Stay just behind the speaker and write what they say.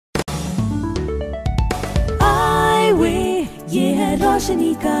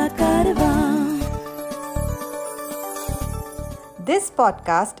रोशनी का कारवां। This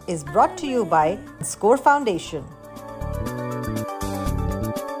podcast is brought to you by Score Foundation.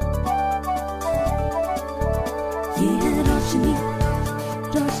 ये है रोशनी,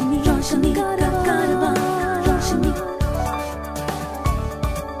 रोशनी, रोशनी का कारवां, रोशनी।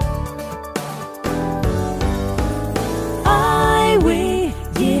 आई वे,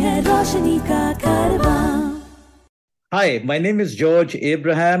 ये है रोशनी का कारवां। Hi, my name is George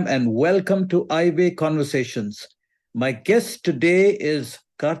Abraham, and welcome to iWay Conversations. My guest today is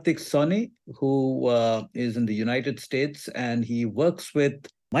Karthik Soni, who is in the United States, and he works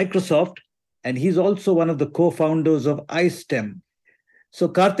with Microsoft, and he's also one of the co-founders of iSTEM. So,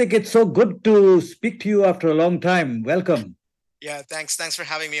 Karthik, it's so good to speak to you after a long time. Welcome. Yeah, thanks. Thanks for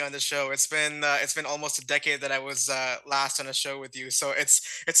having me on the show. It's been almost a decade that I was last on a show with you, so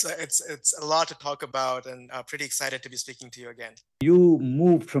it's a lot to talk about, and pretty excited to be speaking to you again. You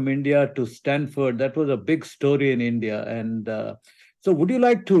moved from India to Stanford. That was a big story in India. And so, would you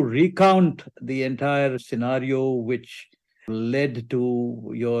like to recount the entire scenario which led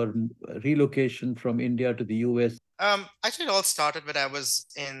to your relocation from India to the US? Actually, it all started when I was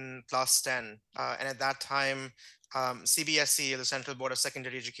in class 10, and at that time, CBSE, the Central Board of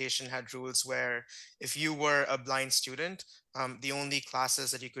Secondary Education, had rules where if you were a blind student, the only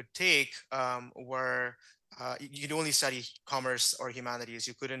classes that you could take were you'd only study commerce or humanities.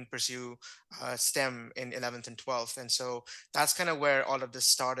 You couldn't pursue STEM in 11th and 12th. And so that's kind of where all of this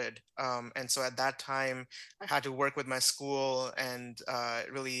started. And so at that time, I had to work with my school and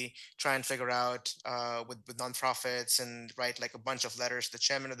really try and figure out with nonprofits and write like a bunch of letters to the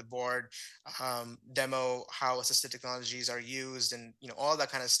chairman of the board, demo how assistive technologies are used, and all that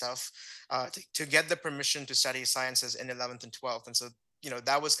kind of stuff to get the permission to study sciences in 11th and 12th. And so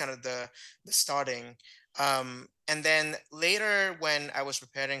that was kind of the starting. And then later, when I was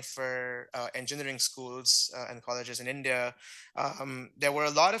preparing for engineering schools and colleges in India, there were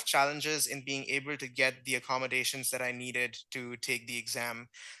a lot of challenges in being able to get the accommodations that I needed to take the exam.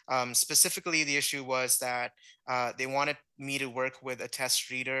 Specifically, the issue was that they wanted me to work with a test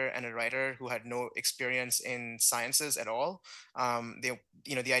reader and a writer who had no experience in sciences at all.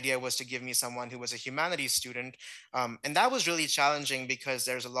 The idea was to give me someone who was a humanities student, and that was really challenging because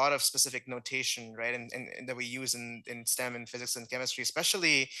there's a lot of specific notation, right, and that we use in STEM and physics and chemistry,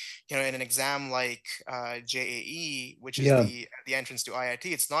 especially in an exam like JAE, which is Yeah. the entrance to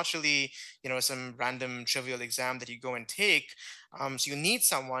IIT. It's not really some random trivial exam that you go and take. So you need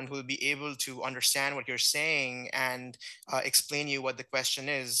someone who will be able to understand what you're saying and explain you what the question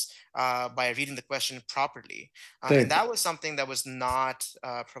is by reading the question properly. Right. And that was something that was not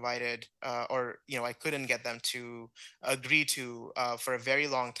provided, or I couldn't get them to agree to for a very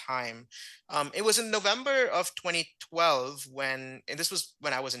long time. It was in November of 2012 and this was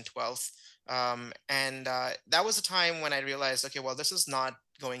when I was in 12th. And that was the time when I realized, okay, well, this is not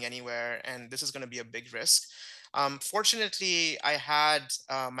going anywhere and this is going to be a big risk. Fortunately, I had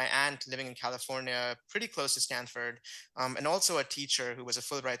my aunt living in California, pretty close to Stanford, and also a teacher who was a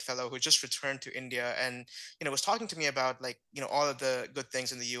Fulbright fellow who just returned to India and was talking to me about all of the good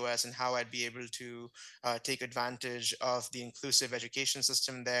things in the U.S. and how I'd be able to take advantage of the inclusive education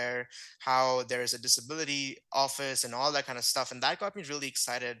system there, how there is a disability office and all that kind of stuff, and that got me really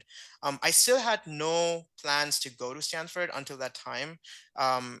excited. I still had no plans to go to Stanford until that time.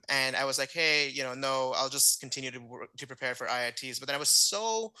 And I was like, hey, no, I'll just continue to work to prepare for IITs. But then I was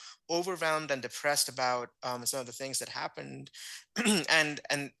so overwhelmed and depressed about some of the things that happened, and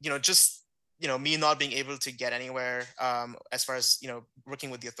just me not being able to get anywhere as far as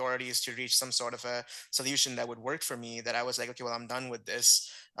working with the authorities to reach some sort of a solution that would work for me, that I was like, okay, well, I'm done with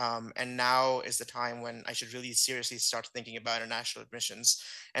this. And now is the time when I should really seriously start thinking about international admissions.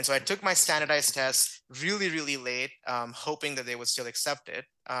 And so I took my standardized test really, really late, hoping that they would still accept it.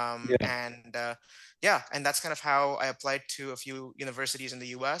 And that's kind of how I applied to a few universities in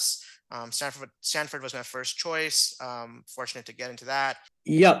the US. Stanford was my first choice. Fortunate to get into that.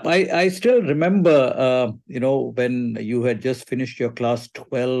 Yeah, I still remember, when you had just finished your class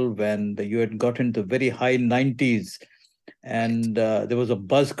 12 and you had gotten to very high 90s, and there was a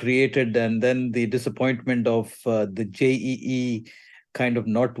buzz created, and then the disappointment of the JEE kind of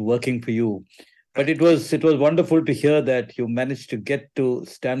not working for you. But it was wonderful to hear that you managed to get to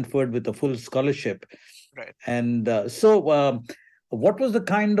Stanford with a full scholarship. Right. And what was the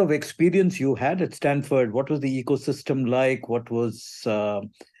kind of experience you had at Stanford? What was the ecosystem like? What was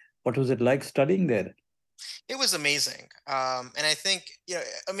it like studying there? It was amazing. And I think,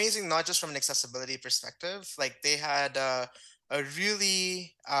 amazing not just from an accessibility perspective. Like they had a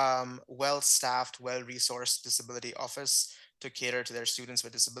really well-staffed, well-resourced disability office to cater to their students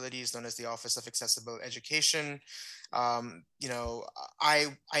with disabilities, known as the Office of Accessible Education. You know,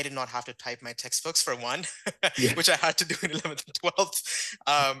 I did not have to type my textbooks for one, Yeah. which I had to do in 11th and 12th.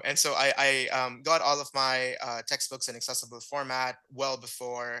 And so I got all of my textbooks in accessible format well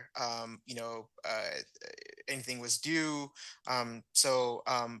before, anything was due.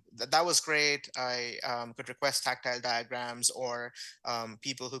 That was great. I could request tactile diagrams or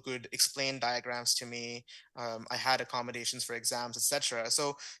people who could explain diagrams to me. I had accommodations for exams, etc.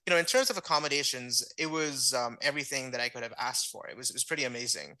 So, you know, in terms of accommodations, it was everything that I could have asked for. It was pretty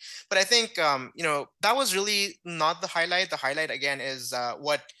amazing. But I think, that was really not the highlight. The highlight, again, is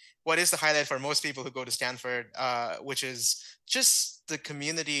what is the highlight for most people who go to Stanford, which is just the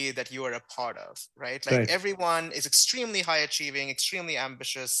community that you are a part of, right? Like Right. everyone is extremely high achieving, extremely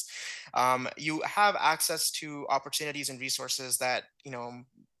ambitious. You have access to opportunities and resources that,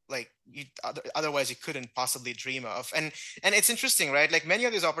 like otherwise you couldn't possibly dream of. And it's interesting, right? Like many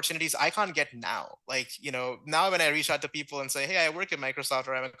of these opportunities I can't get now. Like, now when I reach out to people and say, hey, I work at Microsoft,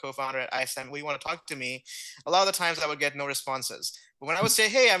 or I'm a co-founder at ISM, we want to talk to me, a lot of the times I would get no responses. But when I would say,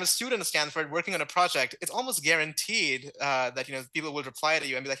 hey, I'm a student at Stanford working on a project, it's almost guaranteed that, people will reply to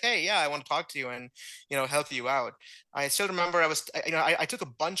you and be like, hey, yeah, I want to talk to you and, help you out. I still remember I took a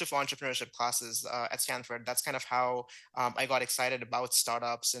bunch of entrepreneurship classes at Stanford. That's kind of how I got excited about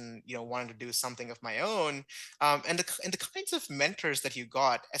startups and, wanted to do something of my own. And the kinds of mentors that you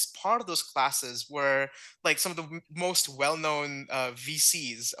got as part of those classes were like some of the most well-known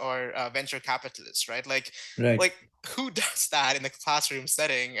VCs or venture capitalists, right? Right. Like who does that in the classroom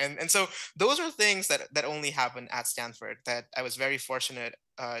setting? And so those are things that only happen at Stanford that I was very fortunate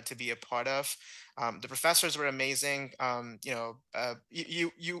to be a part of. The professors were amazing.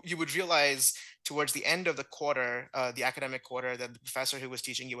 You would realize towards the end of the quarter, the academic quarter, that the professor who was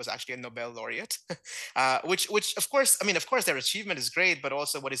teaching you was actually a Nobel laureate. Which of course their achievement is great, but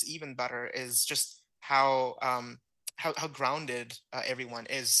also what is even better is just how grounded everyone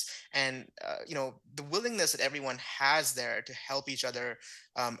is, and the willingness that everyone has there to help each other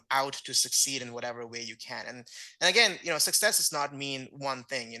out to succeed in whatever way you can. And again, success does not mean one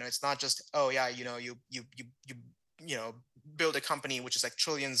thing. It's not just, oh yeah, you build a company which is like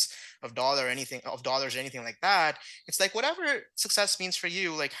trillions of dollars or anything like that. It's like whatever success means for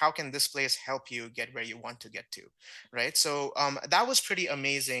you, like how can this place help you get where you want to get to, right? So that was pretty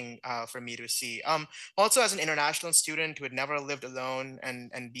amazing for me to see. Also, as an international student who had never lived alone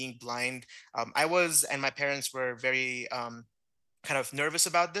and being blind, and my parents were very kind of nervous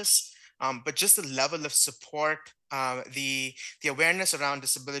about this. But just the level of support, the awareness around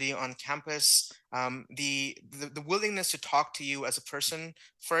disability on campus, the willingness to talk to you as a person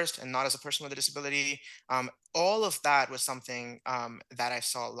first and not as a person with a disability, all of that was something that I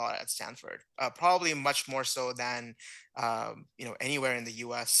saw a lot at Stanford, probably much more so than anywhere in the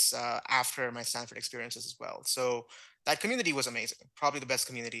U.S. After my Stanford experiences as well. So that community was amazing, probably the best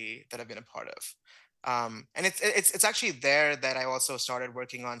community that I've been a part of. And it's actually there that I also started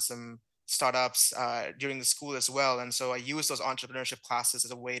working on some startups during the school as well. And so I used those entrepreneurship classes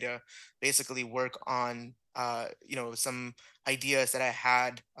as a way to basically work on some ideas that I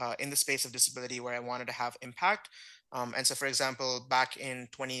had in the space of disability where I wanted to have impact. And so, for example, back in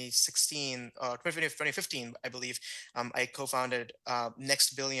 2016, 2015, I believe, I co-founded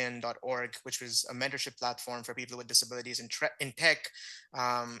nextbillion.org, which was a mentorship platform for people with disabilities in tech.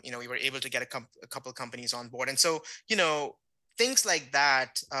 We were able to get a couple companies on board. And so, things like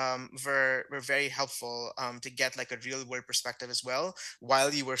that were very helpful to get like a real world perspective as well,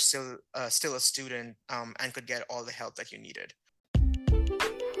 while you were still a student and could get all the help that you needed.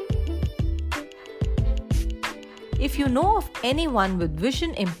 If you know of anyone with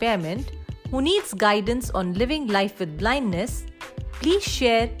vision impairment who needs guidance on living life with blindness, please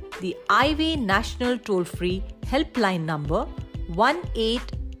share the iWay National Toll-Free Helpline number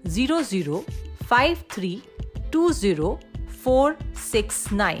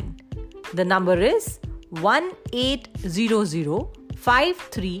 1-800-5320-469. The number is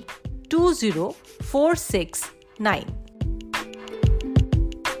 1-800-5320-469.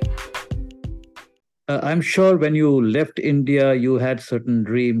 I'm sure when you left India, you had certain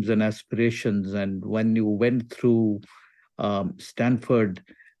dreams and aspirations. And when you went through Stanford,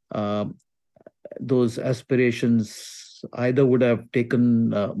 those aspirations either would have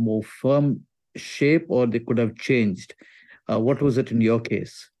taken more firm shape or they could have changed. What was it in your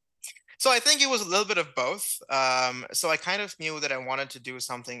case? So I think it was a little bit of both. So I kind of knew that I wanted to do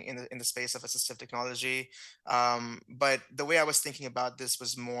something in the space of assistive technology, but the way I was thinking about this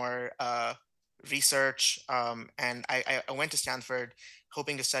was more research, and I went to Stanford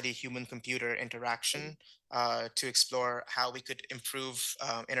hoping to study human-computer interaction to explore how we could improve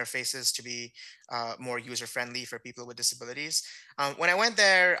interfaces to be more user-friendly for people with disabilities. When I went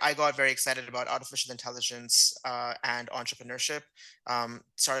there, I got very excited about artificial intelligence and entrepreneurship.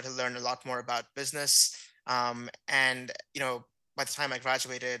 Started to learn a lot more about business, and by the time I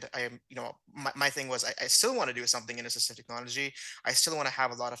graduated, my thing was I still want to do something in assistive technology. I still want to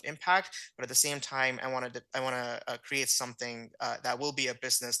have a lot of impact, but at the same time, I want to create something that will be a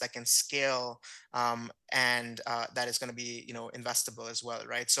business that can scale, and that is going to be investable as well,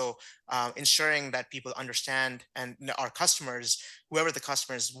 right? So ensuring that people understand, and our customers, whoever the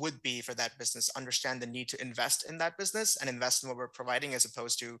customers would be for that business, understand the need to invest in that business and invest in what we're providing, as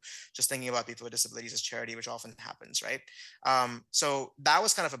opposed to just thinking about people with disabilities as charity, which often happens, right? So that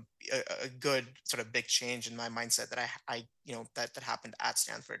was kind of a good sort of big change in my mindset that that happened at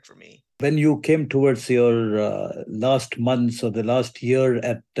Stanford for me. When you came towards your last months or the last year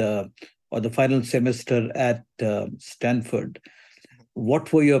at or the final semester at Stanford,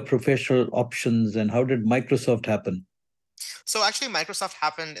 what were your professional options and how did Microsoft happen? So actually, Microsoft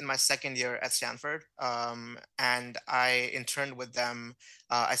happened in my second year at Stanford, and I interned with them.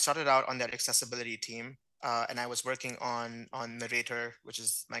 I started out on their accessibility team, and I was working on Narrator, which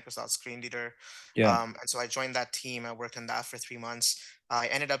is Microsoft's screen reader. Yeah. And so I joined that team. I worked on that for 3 months. I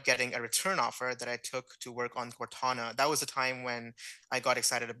ended up getting a return offer that I took to work on Cortana. That was the time when I got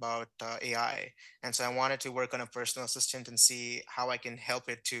excited about AI, and so I wanted to work on a personal assistant and see how I can help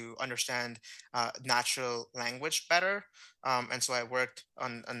it to understand natural language better. And so I worked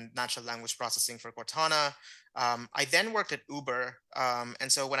on natural language processing for Cortana. I then worked at Uber. And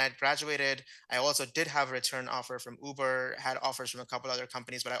so when I graduated, I also did have a return offer from Uber, had offers from a couple other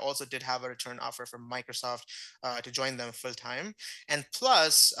companies, but I also did have a return offer from Microsoft to join them full time. And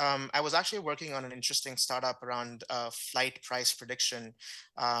plus, I was actually working on an interesting startup around flight price prediction.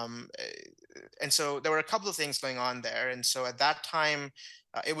 And so there were a couple of things going on there. And so at that time,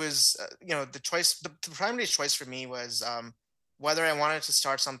 it was, the primary choice for me was whether I wanted to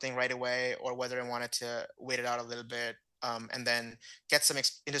start something right away or whether I wanted to wait it out a little bit, and then get some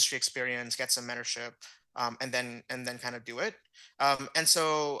industry experience, get some mentorship, and then kind of do it. And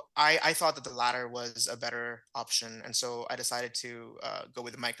so I thought that the latter was a better option, and so I decided to go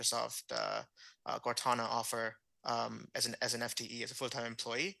with the Microsoft Cortana offer, as an FTE, as a full-time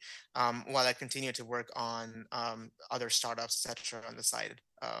employee, while I continued to work on other startups, etc., on the side,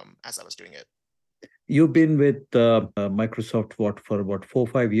 as I was doing it. You've been with Microsoft for what, 4 or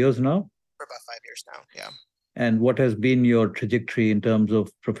 5 years now? For about 5 years now, yeah. And what has been your trajectory in terms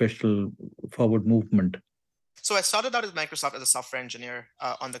of professional forward movement? So I started out at Microsoft as a software engineer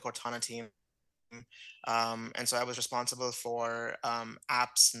on the Cortana team. And so I was responsible for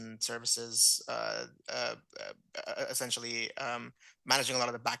apps and services, essentially managing a lot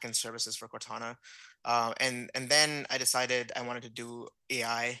of the backend services for Cortana. And then I decided I wanted to do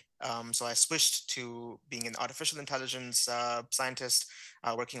AI. So I switched to being an artificial intelligence scientist,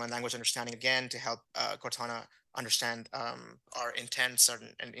 working on language understanding again to help Cortana understand our intents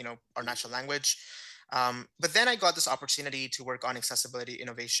and our natural language. But then I got this opportunity to work on accessibility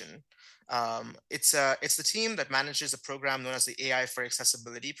innovation. It's the team that manages a program known as the AI for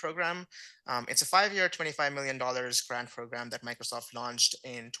Accessibility program. It's a 5-year, $25 million grant program that Microsoft launched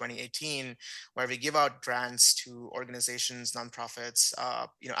in 2018, where we give out grants to organizations, nonprofits,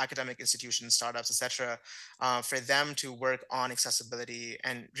 academic institutions, startups, etc., for them to work on accessibility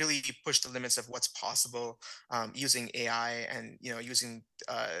and really push the limits of what's possible using AI and using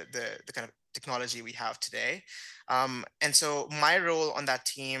the kind of technology we have today. And so my role on that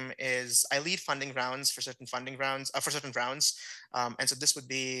team is I lead funding rounds for certain rounds. And so this would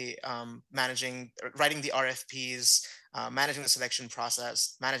be writing the RFPs, managing the selection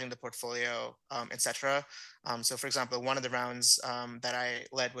process, managing the portfolio, etc. So for example, one of the rounds that I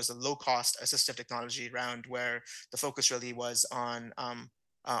led was a low cost assistive technology round where the focus really was on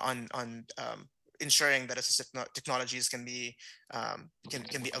ensuring that assistive technologies can be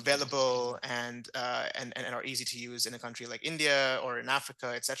available and are easy to use in a country like India or in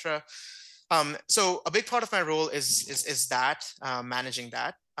Africa, etc. So a big part of my role is that managing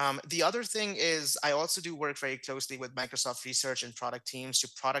that. The other thing is I also do work very closely with Microsoft research and product teams to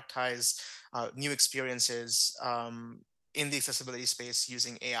productize new experiences in the accessibility space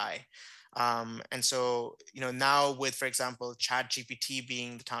using AI. And so, now with, for example, ChatGPT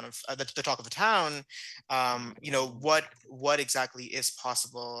being the talk of the town, what exactly is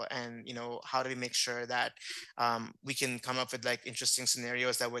possible, and how do we make sure that we can come up with like interesting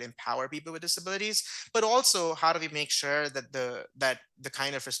scenarios that would empower people with disabilities, but also how do we make sure that the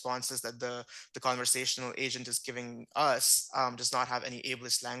kind of responses that the conversational agent is giving us does not have any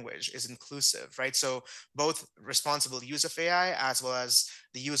ableist language, is inclusive, right? So both responsible use of AI as well as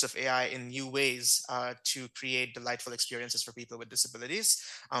the use of AI in new ways to create delightful experiences for people with disabilities.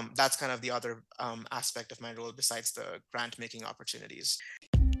 That's kind of the other aspect of my role besides the grant making opportunities.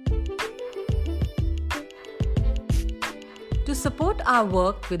 To support our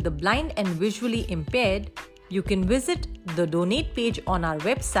work with the blind and visually impaired, you can visit the donate page on our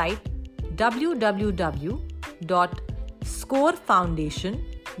website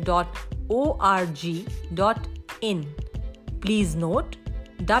www.scorefoundation.org.in. Please note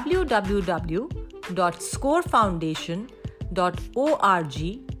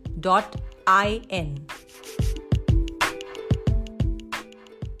www.scorefoundation.org.in.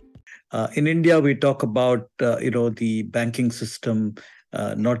 In India, we talk about the banking system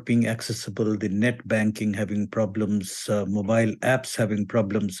not being accessible, the net banking having problems, mobile apps having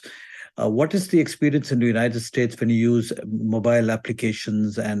problems. What is the experience in the United States when you use mobile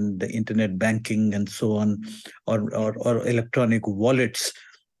applications and the internet banking and so on, or electronic wallets?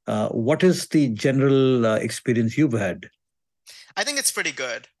 What is the general experience you've had? I think it's pretty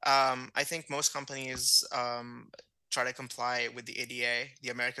good. I think most companies try to comply with the ADA, the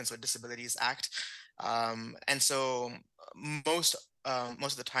Americans with Disabilities Act. And so most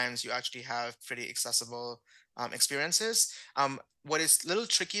of the times you actually have pretty accessible experiences. What is a little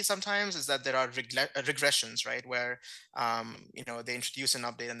tricky sometimes is that there are regressions, right? Where they introduce an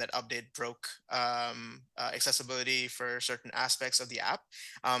update and that update broke accessibility for certain aspects of the app.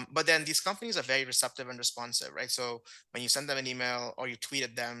 But then these companies are very receptive and responsive, right? So when you send them an email or you tweet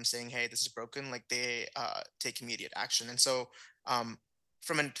at them saying, "Hey, this is broken," like they take immediate action. And so from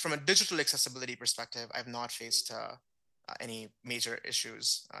a digital accessibility perspective, I've not faced any major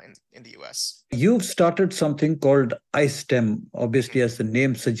issues in the US. You've started something called iSTEM. Obviously, as the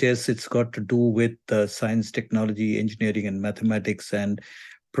name suggests, it's got to do with science, technology, engineering, and mathematics, and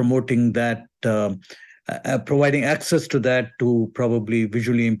promoting that, providing access to that to probably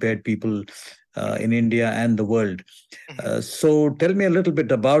visually impaired people in India and the world. So tell me a little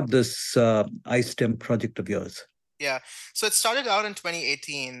bit about this iSTEM project of yours. Yeah, so it started out in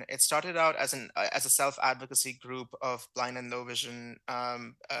 2018. It started out as a self-advocacy group of blind and low vision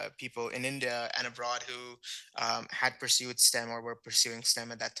people in India and abroad who had pursued STEM or were pursuing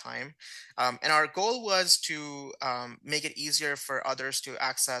STEM at that time. And our goal was to make it easier for others to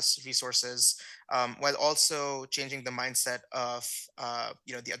access resources while also changing the mindset of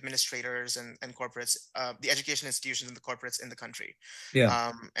the administrators and corporates, the education institutions and the corporates in the country.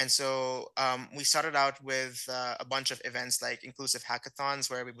 Yeah. And so we started out with a bunch of events like inclusive hackathons,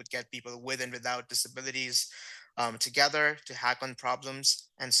 where we would get people with and without disabilities together to hack on problems.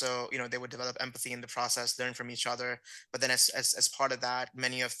 And so, they would develop empathy in the process, learn from each other. But then as part of that,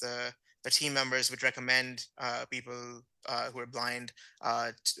 many of the team members would recommend people who are blind,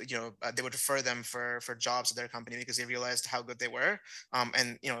 they would refer them for jobs at their company because they realized how good they were.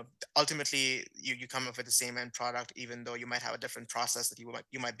 And ultimately you come up with the same end product, even though you might have a different process that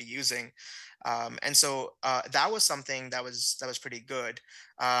you might be using. And so that was something that was pretty good.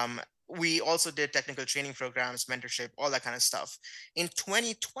 We also did technical training programs, mentorship, all that kind of stuff. In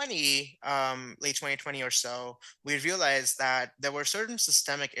 2020, late 2020 or so, we realized that there were certain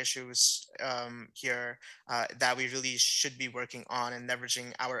systemic issues here that we really should be working on and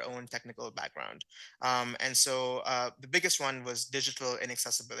leveraging our own technical background. And so the biggest one was digital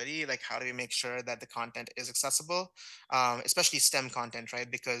inaccessibility. Like, how do we make sure that the content is accessible, especially STEM content, right?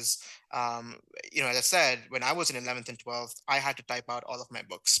 Because, as I said, when I was in 11th and 12th, I had to type out all of my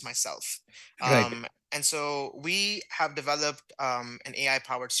books myself. Right. And so we have developed an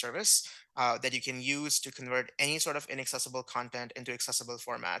AI-powered service that you can use to convert any sort of inaccessible content into accessible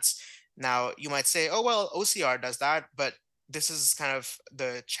formats. Now, you might say, "Oh, well, OCR does that," but this is kind of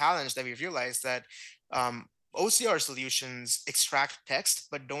the challenge that we realized, that OCR solutions extract text,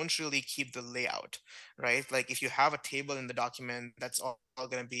 but don't really keep the layout, right? Like if you have a table in the document, that's all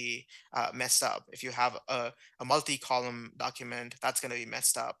going to be messed up. If you have a multi-column document, that's going to be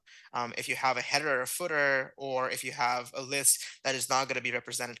messed up. If you have a header or a footer, or if you have a list, that is not going to be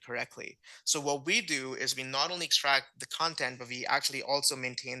represented correctly. So what we do is we not only extract the content, but we actually also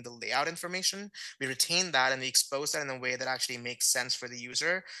maintain the layout information. We retain that and we expose that in a way that actually makes sense for the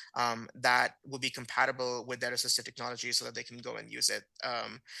user, that will be compatible with their assistive technology so that they can go and use it.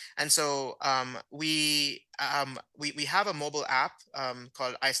 And so we have a mobile app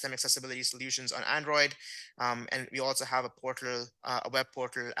called iSTEM Accessibility Solutions on Android. And we also have a portal, a web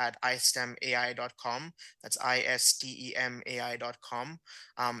portal at istemai.com. That's istemai.com,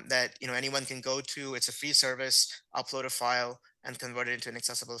 that anyone can go to. It's a free service, upload a file, and convert it into an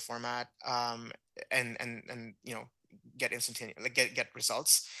accessible format, and get instantaneous, like get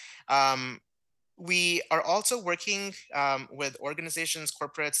results. Um, we are also working with organizations,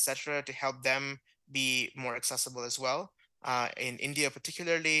 corporates, etc., to help them be more accessible as well. In India,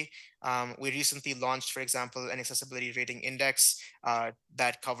 particularly, we recently launched, for example, an accessibility rating index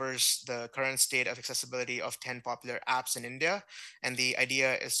that covers the current state of accessibility of 10 popular apps in India. And the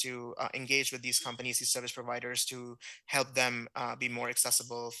idea is to engage with these companies, these service providers, to help them be more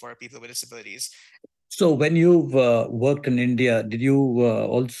accessible for people with disabilities. So when you've worked in India, did you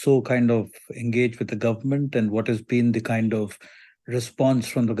also kind of engage with the government, and what has been the kind of response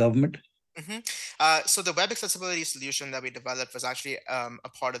from the government? So the web accessibility solution that we developed was actually a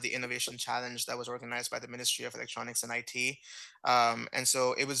part of the innovation challenge that was organized by the Ministry of Electronics and IT. And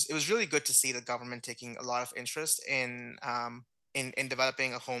so it was really good to see the government taking a lot of interest in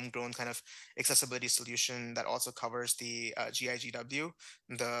developing a homegrown kind of accessibility solution that also covers the GIGW,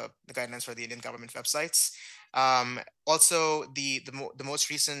 the guidelines for the Indian government websites. Also, the most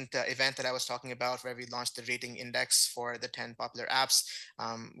recent event that I was talking about, where we launched the rating index for the 10 popular apps,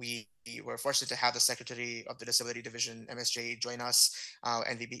 we were fortunate to have the Secretary of the Disability Division, MSJ, join us,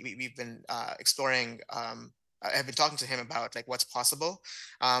 and we've been exploring. I've been talking to him about like what's possible.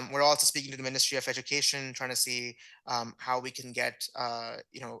 We're also speaking to the Ministry of Education, trying to see how we can get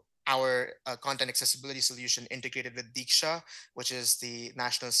our content accessibility solution integrated with Diksha, which is the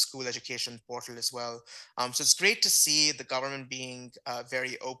national school education portal as well. So it's great to see the government being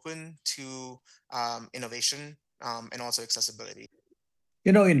very open to innovation and also accessibility.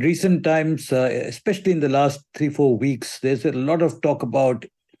 In recent times, especially in the last 3, 4 weeks, there's a lot of talk about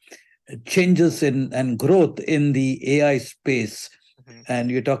changes in and growth in the AI space. Mhm. And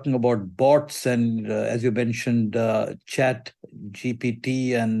you're talking about bots and, as you mentioned, Chat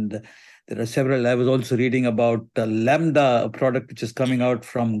GPT, and there are several. I was also reading about Lambda, a product which is coming out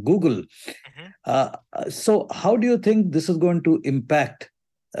from Google. Mhm. So, how do you think this is going to impact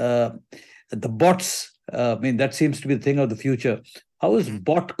uh, the bots? I mean, that seems to be the thing of the future. How is Mhm.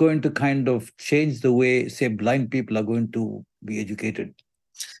 bot going to kind of change the way, say, blind people are going to be educated?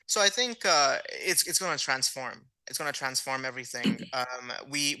 So I think it's going to transform. It's going to transform everything.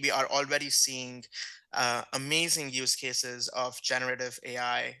 We are already seeing amazing use cases of generative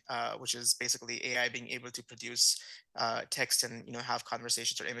AI, which is basically AI being able to produce text and have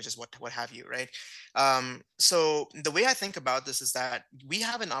conversations or images, what have you, right? So the way I think about this is that we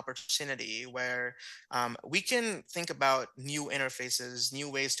have an opportunity where we can think about new interfaces, new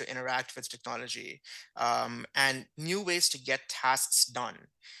ways to interact with technology, and new ways to get tasks done.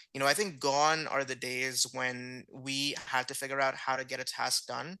 I think gone are the days when we had to figure out how to get a task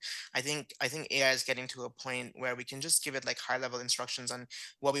done. I think AI is getting to a point where we can just give it like high level instructions on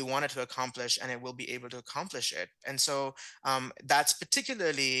what we want it to accomplish, and it will be able to accomplish it. And so that's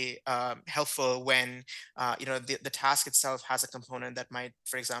particularly helpful when the task itself has a component that might,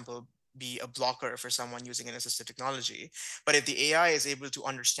 for example, be a blocker for someone using an assistive technology. But if the AI is able to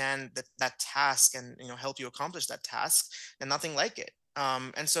understand that task and help you accomplish that task, then nothing like it.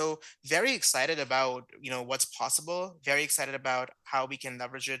 And so very excited about what's possible, very excited about how we can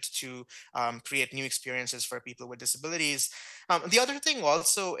leverage it to create new experiences for people with disabilities. The other thing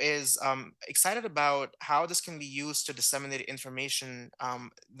also is excited about how this can be used to disseminate information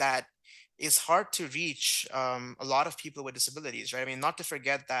that is hard to reach a lot of people with disabilities, right? I mean, not to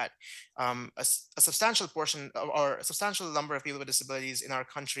forget that a substantial portion or a substantial number of people with disabilities in our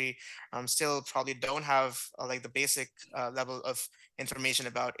country still probably don't have like the basic level of information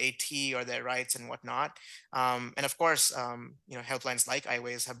about AT or their rights and whatnot. And of course, helplines like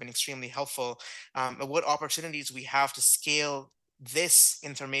iWays have been extremely helpful. But what opportunities we have to scale this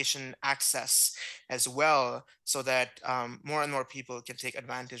information access as well, so that more and more people can take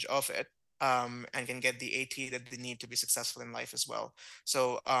advantage of it, and can get the AT that they need to be successful in life as well.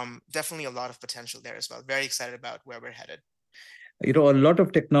 So definitely a lot of potential there as well. Very excited about where we're headed. A lot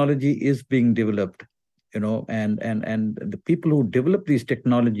of technology is being developed, and the people who develop these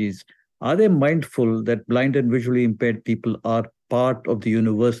technologies, are they mindful that blind and visually impaired people are part of the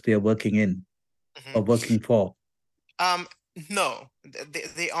universe they are working in or Mhm. working for? Um, no,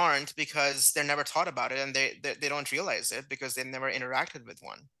 they aren't, because they're never taught about it, and they don't realize it because they've never interacted with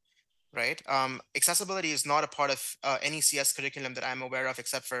one. Right? Accessibility is not a part of any CS curriculum that I'm aware of,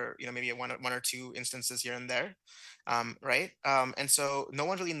 except for maybe one or two instances here and there, right? And so no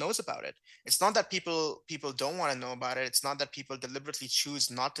one really knows about it. It's not that people don't want to know about it. It's not that people deliberately choose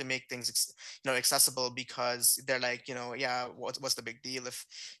not to make things accessible because they're like, yeah, what's the big deal if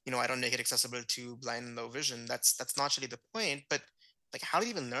I don't make it accessible to blind and low vision? That's not really the point. But like, how do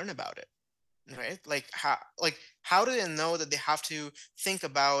you even learn about it? right? How do they know that they have to think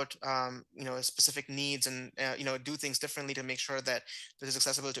about specific needs and do things differently to make sure that this is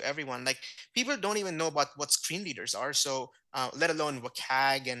accessible to everyone? Like, people don't even know about what screen readers are, so let alone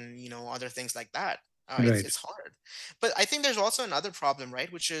WCAG and other things like that. It's Right. it's hard. But I think there's also another problem,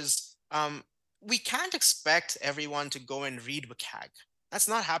 right? Which is, we can't expect everyone to go and read WCAG. That's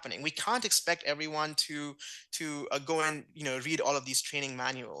not happening. We can't expect everyone to go and read all of these training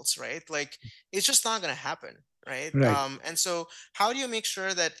manuals, right? Like, it's just not going to happen, right? Right. And so how do you make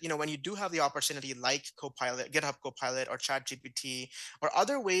sure that when you do have the opportunity, like Copilot, GitHub Copilot, or ChatGPT, or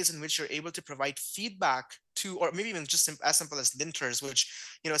other ways in which you're able to provide feedback to, or maybe even just as simple as linters, which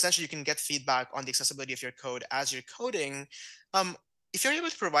essentially you can get feedback on the accessibility of your code as you're coding. If you're able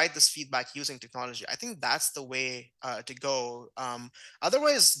to provide this feedback using technology, I think that's the way to go.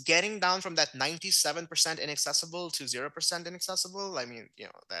 Otherwise, getting down from that 97% inaccessible to 0% inaccessible, I mean,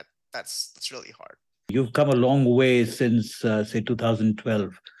 that's really hard. You've come a long way since, say,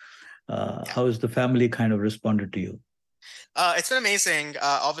 2012. Yeah. How has the family kind of responded to you? It's been amazing.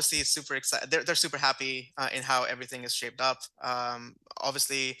 Obviously, it's super excited. They're super happy in how everything is shaped up.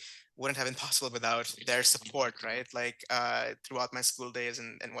 Obviously, wouldn't have been possible without their support, right? Like, throughout my school days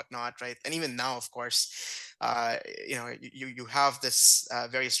and whatnot, right? And even now, of course, you have this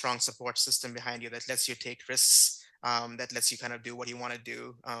very strong support system behind you that lets you take risks. That lets you kind of do what you want to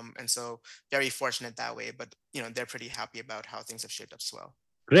do. And so, very fortunate that way. But they're pretty happy about how things have shaped up as well.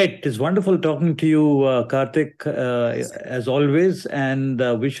 Great. It's wonderful talking to you, Karthik, as always, and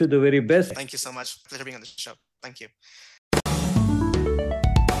wish you the very best. Thank you so much. Pleasure being on the show. Thank you.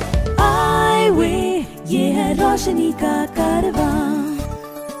 Highway, ये है रोशनी का कारवां.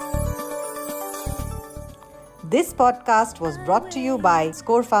 This podcast was brought to you by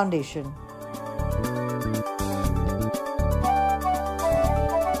Score Foundation.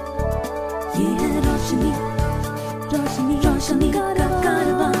 ये है रोशनी, रोशनी, रोशनी का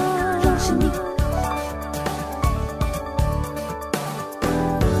कारवां. रोशनी.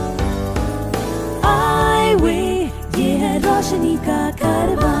 Highway, ये है रोशनी का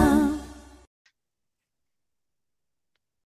कारवां.